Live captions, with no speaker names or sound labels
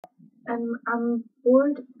I'm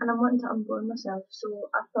bored and I'm wanting to unbore myself, so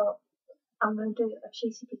I thought I'm going to do a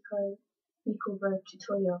Tracy Beaker makeover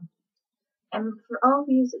tutorial. And for all of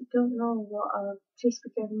you that don't know what a Tracy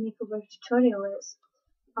Beaker makeover tutorial is,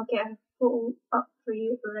 I'll get a photo up for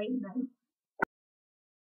you right now.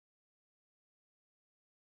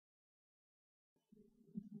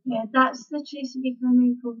 Yeah, that's the Tracy Beaker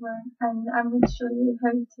makeover, and I'm going to show you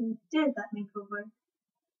how to do that makeover.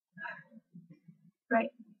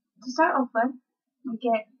 Right, to start off with, you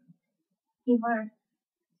get either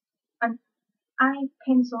an eye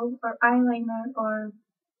pencil or eyeliner or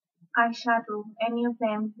eyeshadow, any of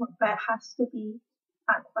them, but it has to be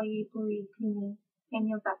aqua, bluey, greeny,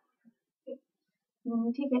 any of that. Okay. And then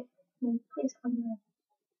you take it and place it on your,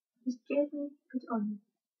 just gently put it on.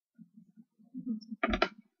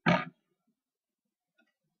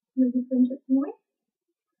 Move the fringe up away.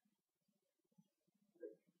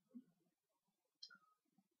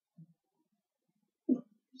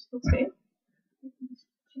 Just hold still. Just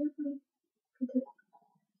gently put it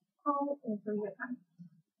all over your eye.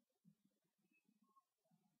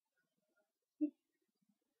 Just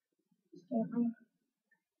gently.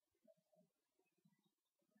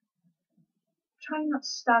 Try not to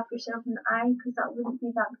stab yourself in the eye because that wouldn't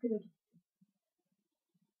be that good.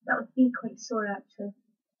 That would be quite sore actually.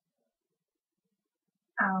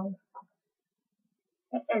 Ow.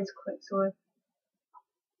 It is quite sore.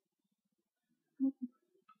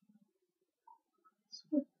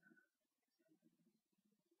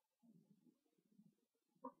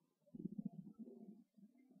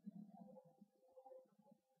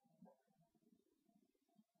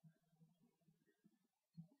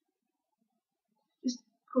 Just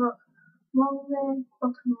go up along the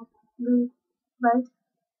bottom of the lid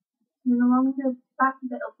and along the back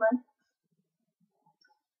bit of lid.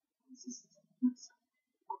 That's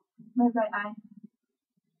my right eye.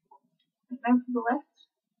 And now for the left,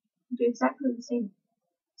 do exactly the same,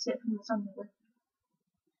 except from the on the left.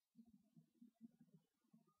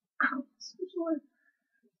 Ow, so sore.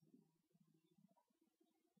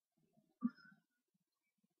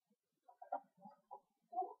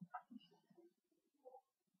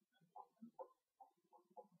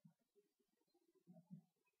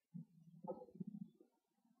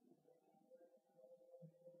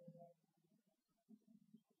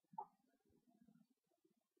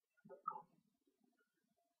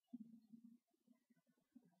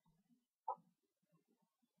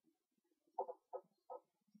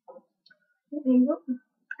 There you go.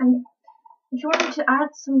 And if you want to add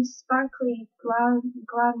some sparkly,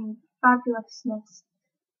 glammy fabulousness,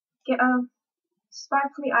 get a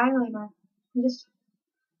sparkly eyeliner and just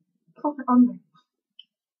pop it on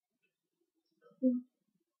there.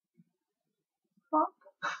 Pop.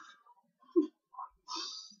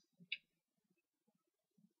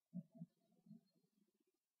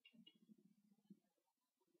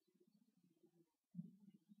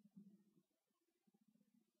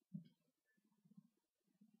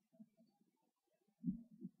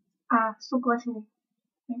 Ah, so glittery.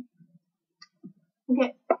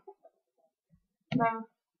 Okay. Now,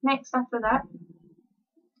 next after that,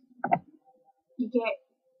 you get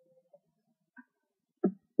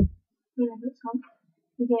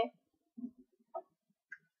you get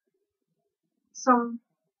some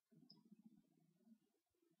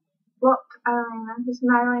block eyeliner, just an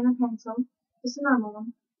eyeliner pencil, just a normal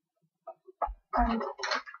one, and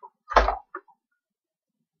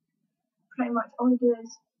pretty much all you do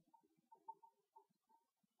is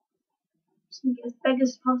just make it as big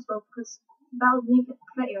as possible because that will make it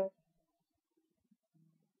prettier.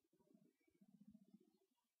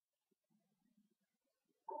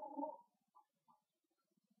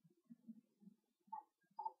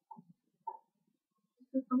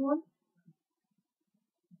 This is the one.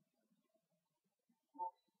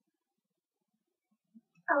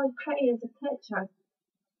 I look pretty as a picture.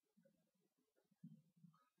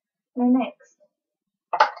 Now next,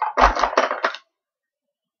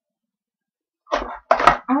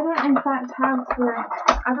 I don't in fact have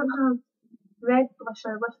red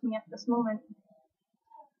blusher with me at this moment,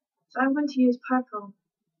 so I'm going to use purple.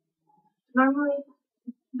 Normally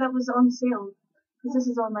that was on sale because this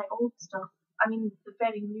is all my old stuff. I mean the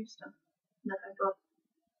very new stuff that I got.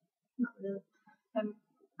 Not really. I don't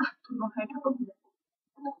know how to open it.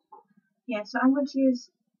 Yeah, so I'm going to use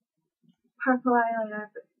purple eyeliner,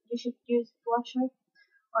 but you should use blusher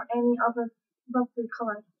or any other lovely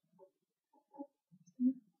colour.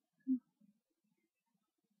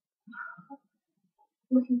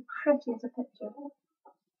 Looking pretty as a picture.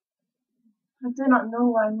 I do not know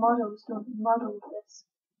why models don't model this.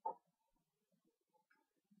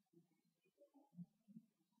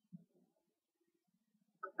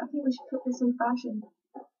 think we should put this in fashion.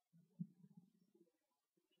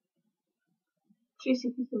 Tracy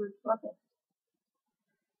Beaker would love it.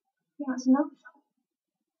 Yeah, that's enough.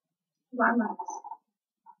 Glamorous.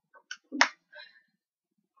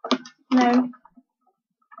 Now,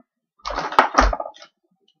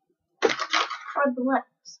 for the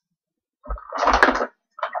lips.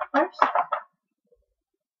 First,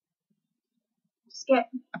 just get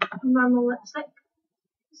normal lipstick,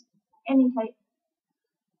 any type.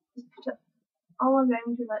 Just put it all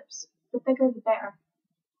around your lips. The bigger the better.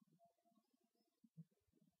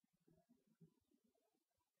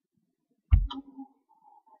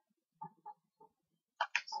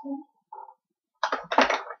 So,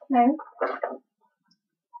 now,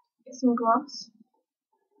 get some gloss.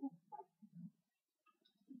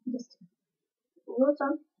 Just loads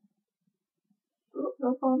on. Oh,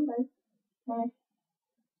 no, calm down.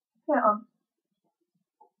 Put it on.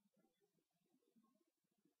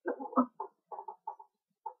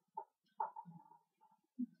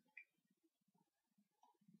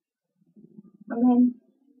 And then,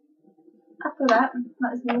 after that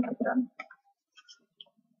is the makeup done.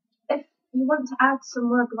 If you want to add some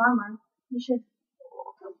more glamour, you should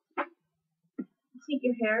pleat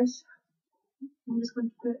your hairs. I'm just going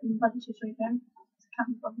to put it in bunches right there. I can't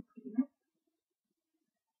be bothered pleating it.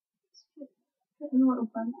 Just put it in a little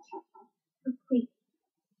bunch. Or pleat.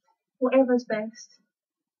 Whatever's best.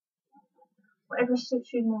 Whatever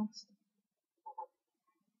suits you most.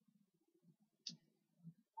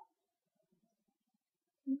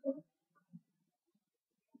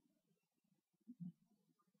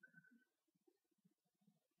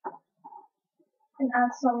 And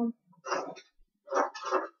add some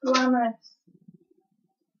glamorous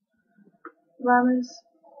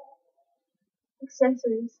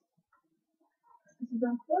accessories. This is a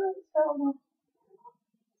more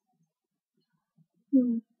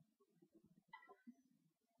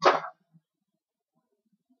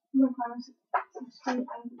glamorous accessories.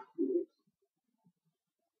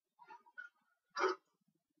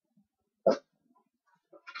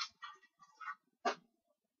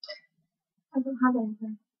 I don't have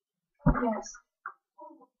anything. Yes.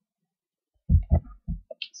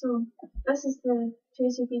 So, this is the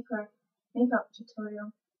Tracy Beaker makeup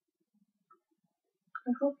tutorial.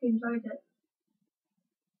 I hope you enjoyed it.